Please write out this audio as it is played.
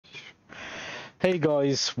Hey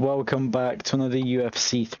guys, welcome back to another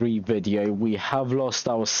UFC 3 video. We have lost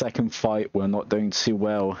our second fight. We're not doing too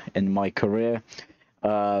well in my career.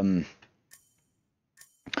 Let's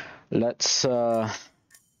go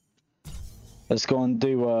and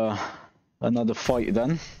do another fight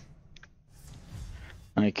then.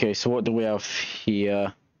 Okay, so what do we have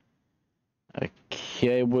here?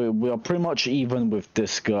 Okay, we are pretty much even with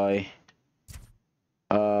this guy.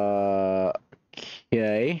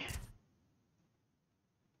 Okay.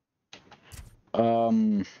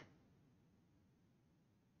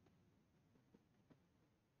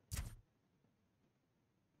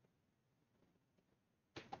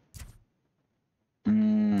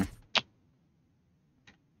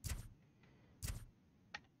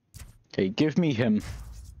 Okay, give me him.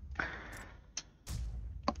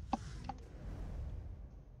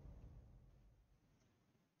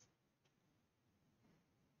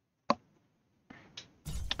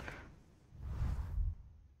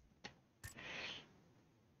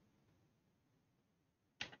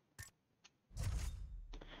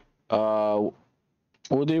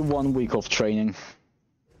 We'll do 1 week of training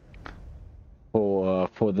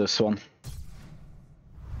for this one.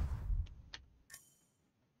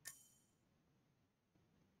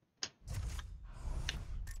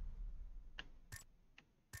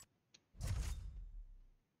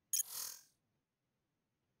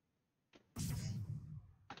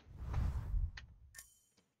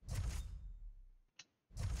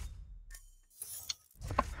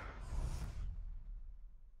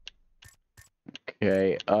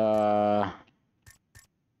 Okay,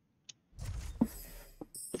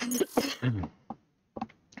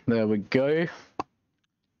 there we go.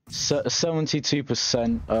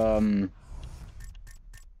 72%.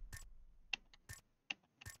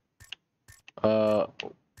 We're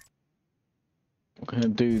gonna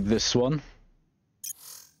do this one.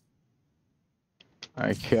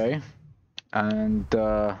 Okay, and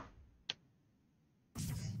oh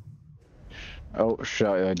shit!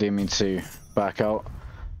 I didn't mean to back out.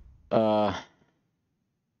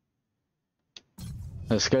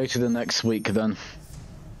 Let's go to the next week then.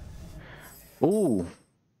 Ooh.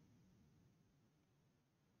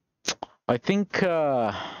 I think we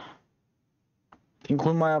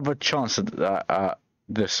might have a chance at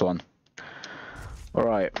this one. All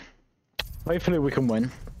right. Hopefully we can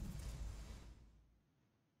win.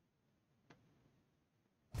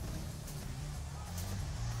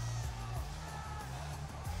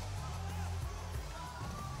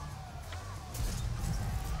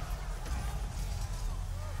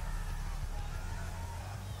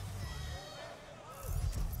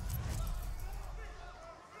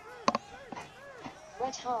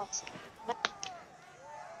 Red Heart.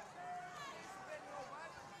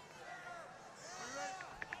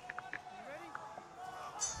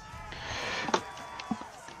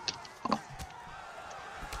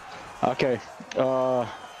 Okay.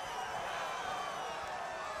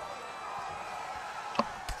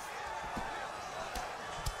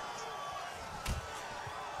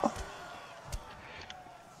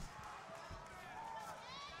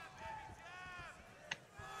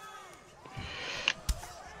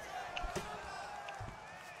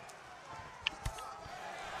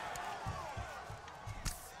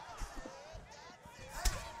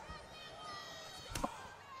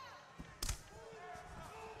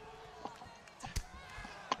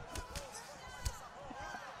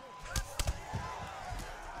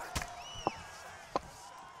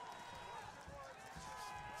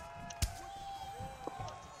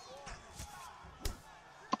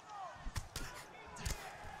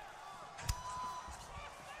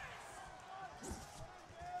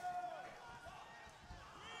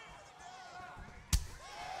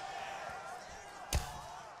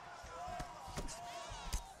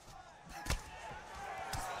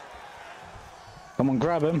 Come on,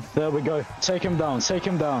 grab him. There we go. Take him down. Take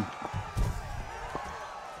him down.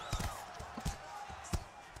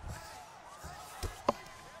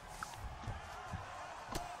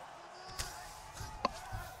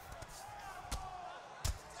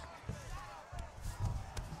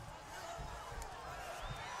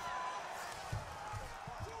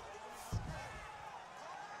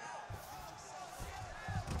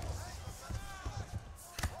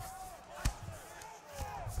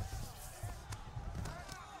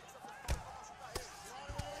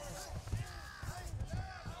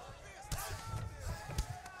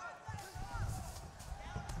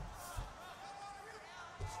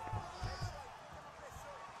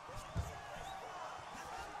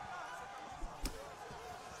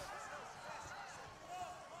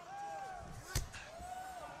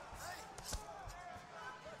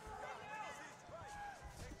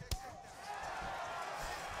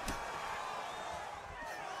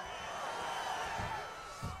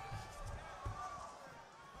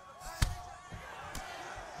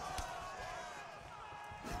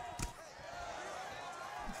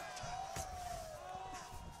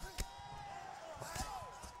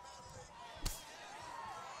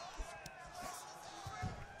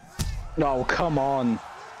 No, come on.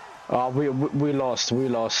 Oh, we lost. We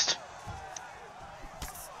lost.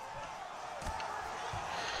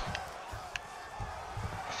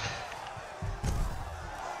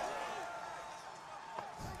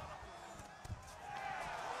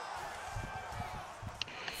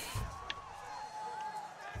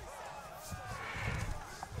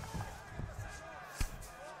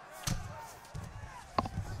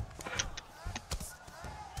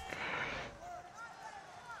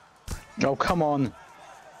 Oh, come on.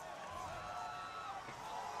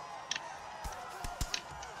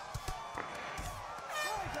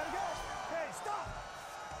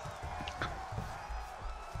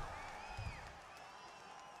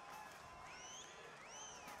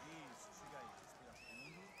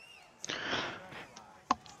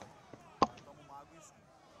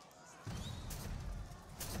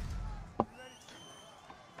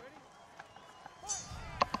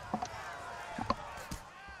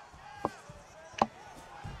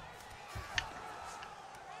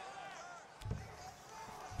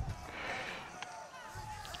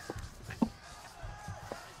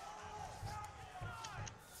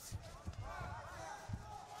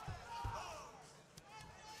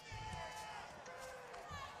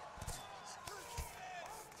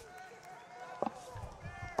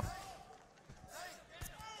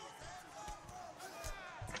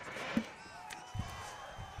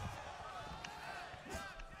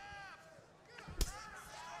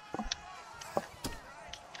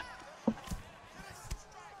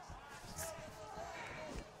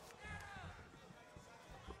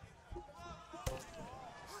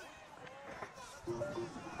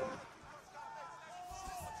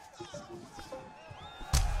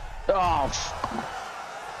 Oh,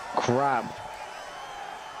 crap.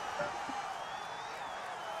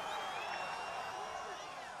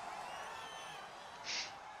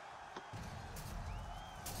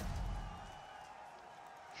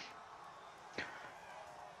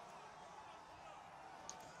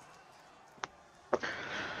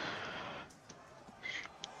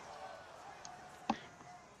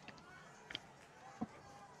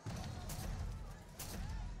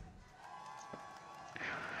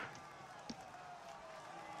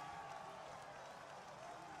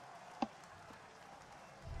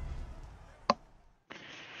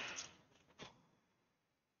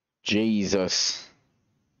 Jesus.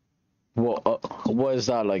 What is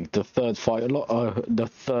that, like the third fight? The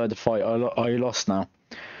third fight I lost now.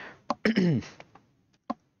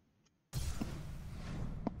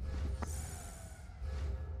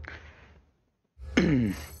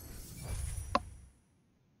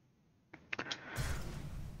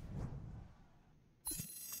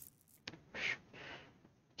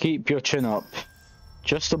 Keep your chin up.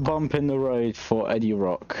 Just a bump in the road for Eddie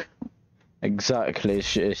Rock. Exactly.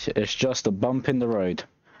 It's just a bump in the road.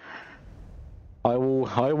 I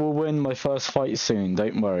will win my first fight soon.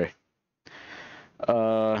 Don't worry.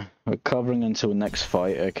 Recovering until next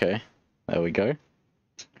fight. Okay. There we go.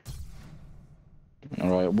 All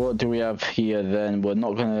right. What do we have here then? We're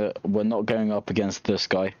not going up against this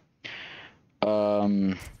guy.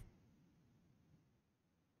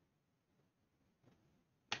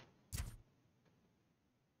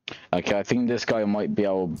 Okay, I think this guy might be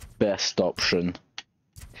our best option.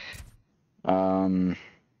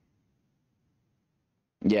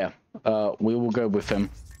 Yeah, we will go with him.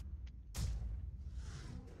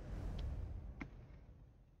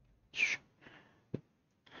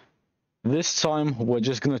 This time, we're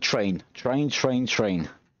just gonna train. Train.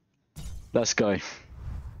 Let's go.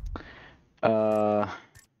 Alright,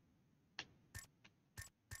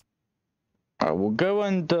 we'll go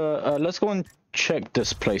and, let's go and check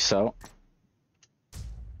this place out.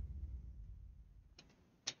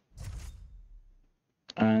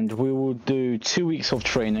 And we will do 2 weeks of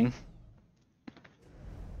training.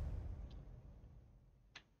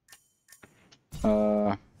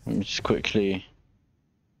 Let me just quickly...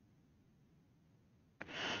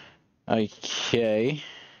 Okay.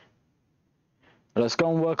 Let's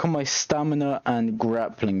go and work on my stamina and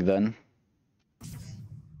grappling then.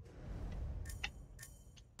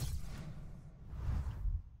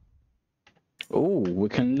 Oh, we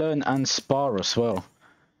can learn and spar as well.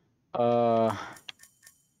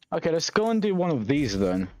 Okay, let's go and do one of these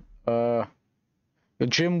then. The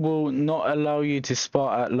gym will not allow you to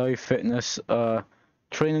spar at low fitness,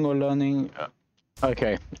 training or learning.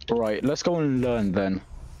 Okay, right, let's go and learn then.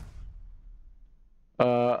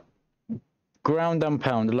 Ground and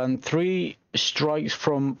pound. Land 3 strikes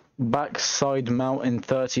from backside mount in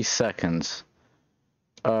 30 seconds.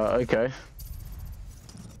 Okay.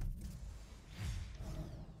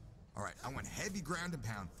 Alright, I want heavy ground and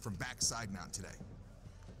pound from backside mount today.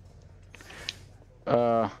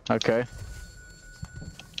 Okay.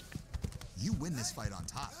 You win this fight on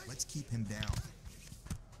top. Let's keep him down.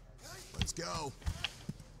 Let's go.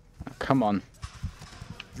 Come on.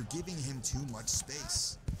 You're giving him too much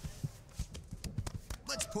space.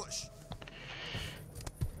 Let's push.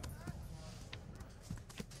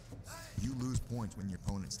 You lose points when your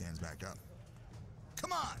opponent stands back up.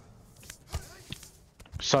 Come on.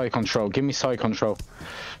 Side control. Give me side control.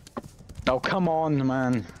 Oh, come on,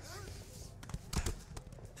 man.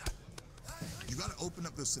 You gotta open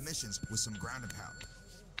up those submissions with some ground and pound.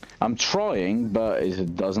 I'm trying, but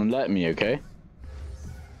it doesn't let me, okay?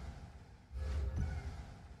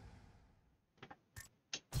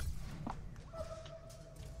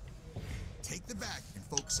 Take the back and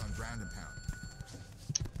focus on ground and pound.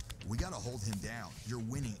 We gotta hold him down. You're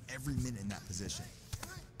winning every minute in that position.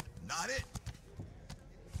 Not it.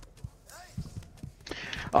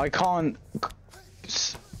 I can't...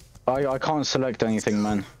 I can't select anything,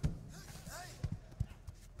 man.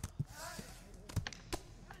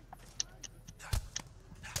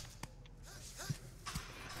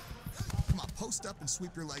 Come on, post up and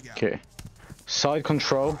sweep your leg out. Okay. Side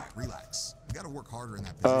control. Relax. You gotta work harder in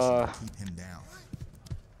that position to keep him down.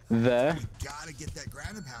 There. You gotta get that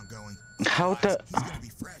ground and pound going. How Otherwise, the... he's gonna be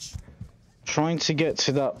fresh. Trying to get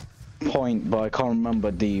to that point, but I can't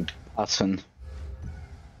remember the pattern.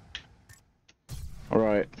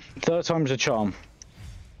 Alright. Third time's a charm.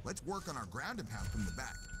 Let's work on our ground and pound from the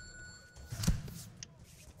back.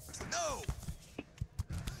 No!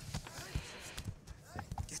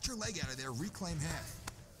 Get your leg out of there, reclaim half.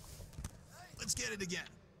 Let's get it again.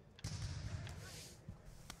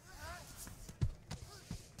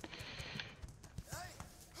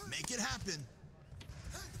 Make it happen.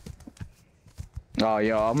 Oh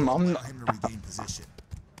yeah, Allow him to regain position.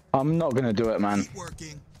 I'm not gonna do it, man. Keep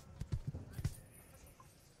working.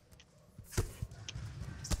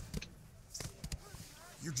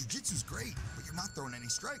 Your jiu-jitsu's great, but you're not throwing any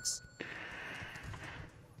strikes.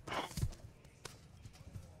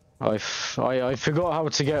 I forgot how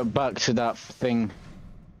to get back to that thing.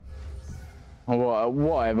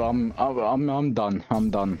 Whatever. I'm done. I'm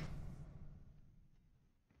done.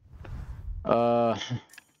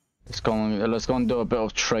 Let's go and do a bit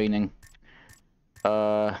of training.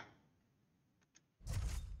 Okay,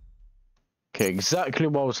 exactly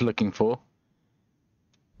what I was looking for.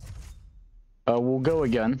 We'll go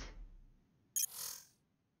again.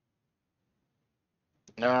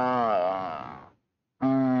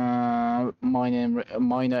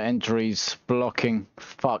 Minor injuries, blocking.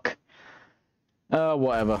 Fuck.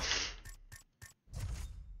 Whatever.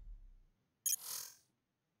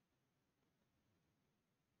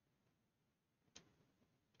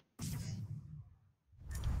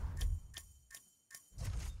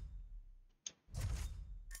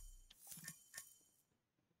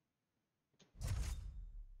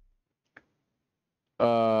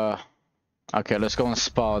 Okay, let's go and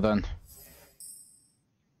spar then.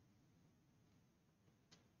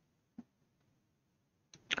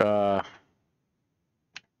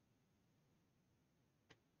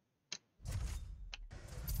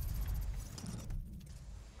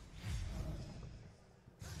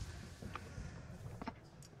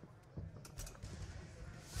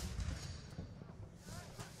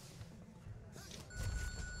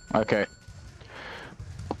 Okay.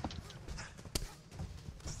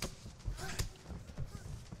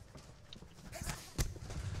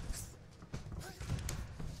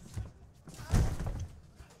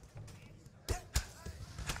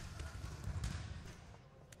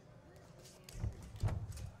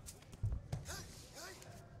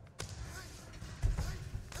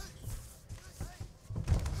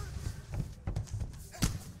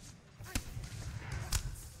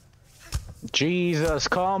 Jesus,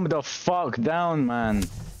 calm the fuck down, man.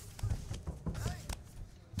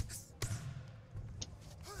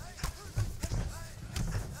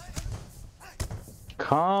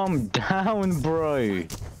 Calm down, bro.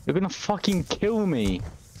 You're gonna fucking kill me.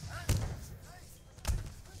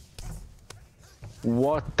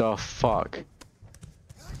 What the fuck?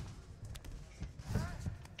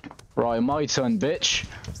 Right, my turn, bitch.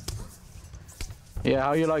 Yeah,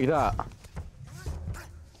 how you like that?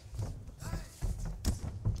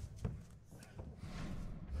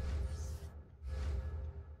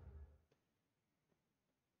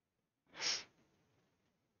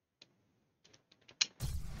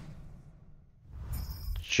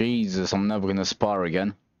 Jesus, I'm never gonna spar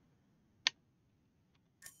again.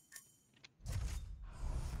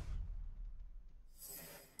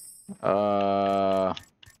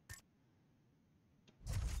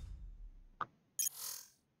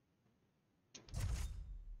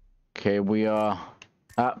 Okay, we are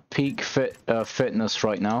at peak fitness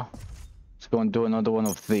right now. Let's go and do another one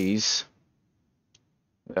of these.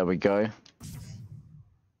 There we go.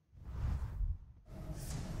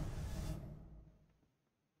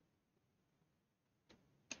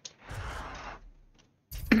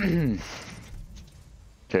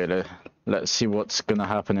 Okay, let's see what's gonna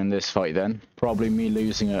happen in this fight then. Probably me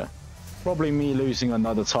losing it. Probably me losing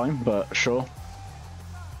another time, but sure.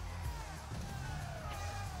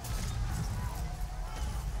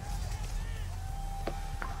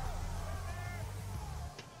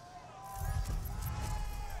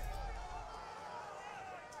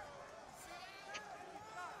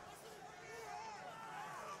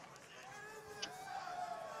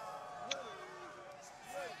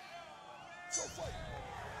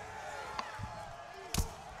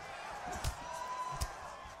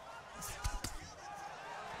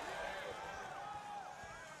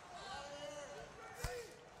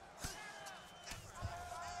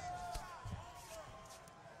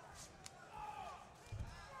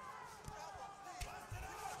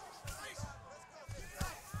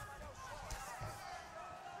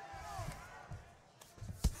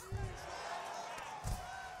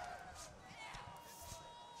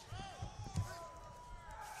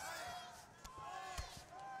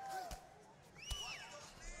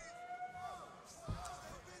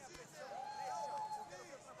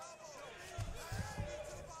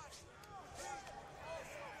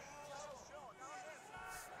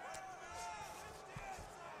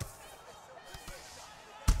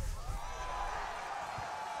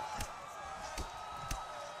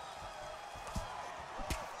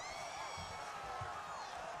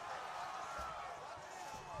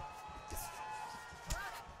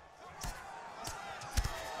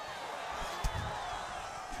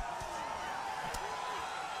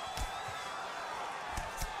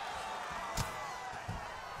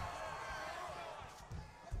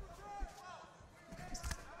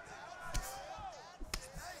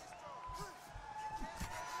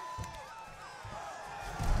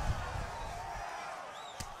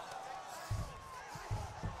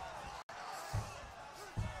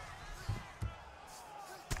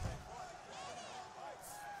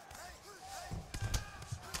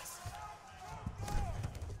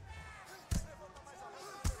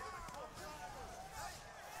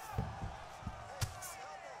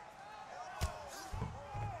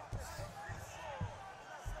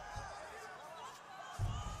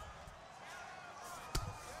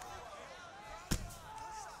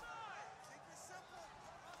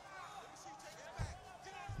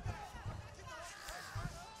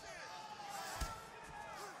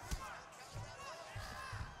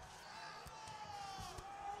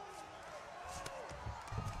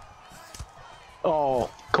 Oh,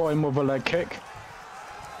 caught him with a leg kick.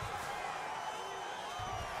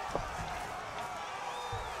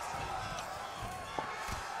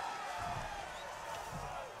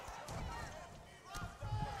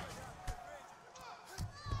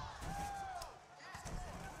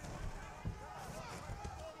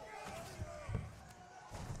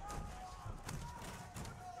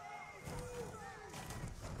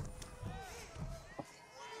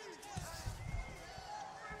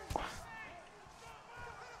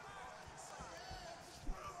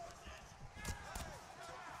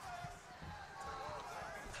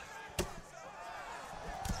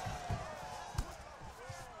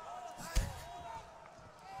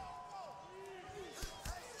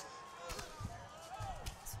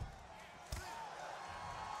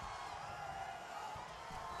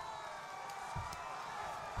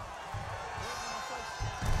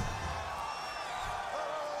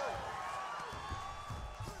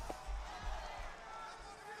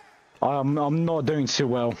 I'm not doing too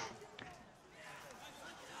well.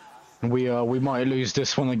 We might lose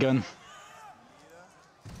this one again.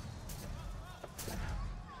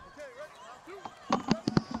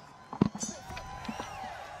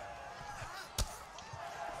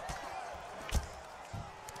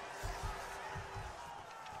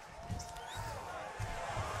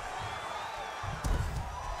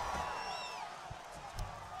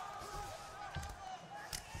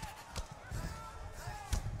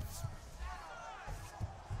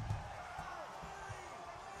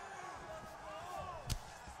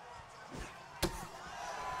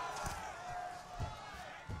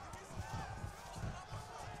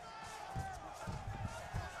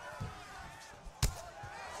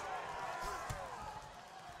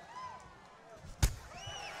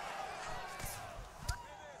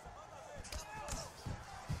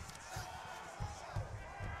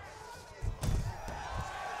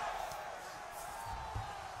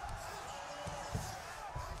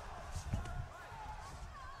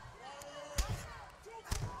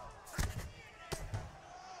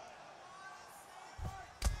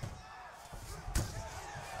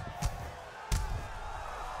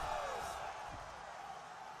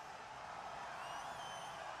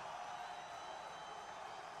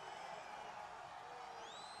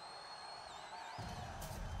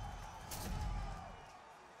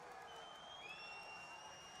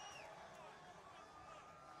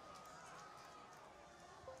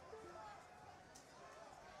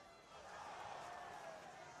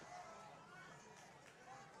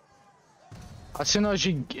 As soon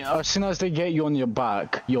as they get you on your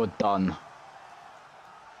back, you're done.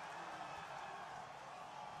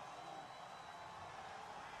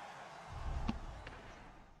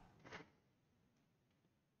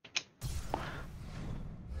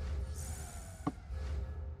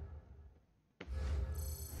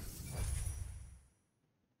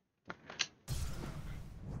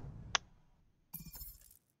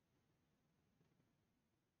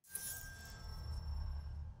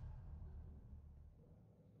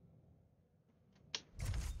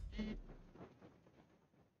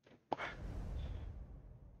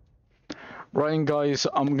 Right, guys,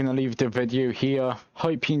 I'm gonna leave the video here.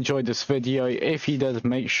 Hope you enjoyed this video. If you did,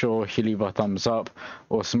 make sure you leave a thumbs up.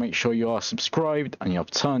 Also, make sure you are subscribed and you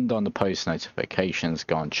have turned on the post notifications.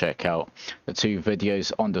 Go and check out the 2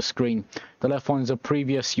 videos on the screen. The left one is a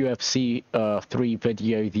previous UFC 3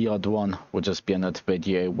 video. The other one will just be another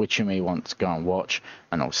video which you may want to go and watch.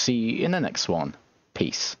 And I'll see you in the next one.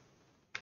 Peace.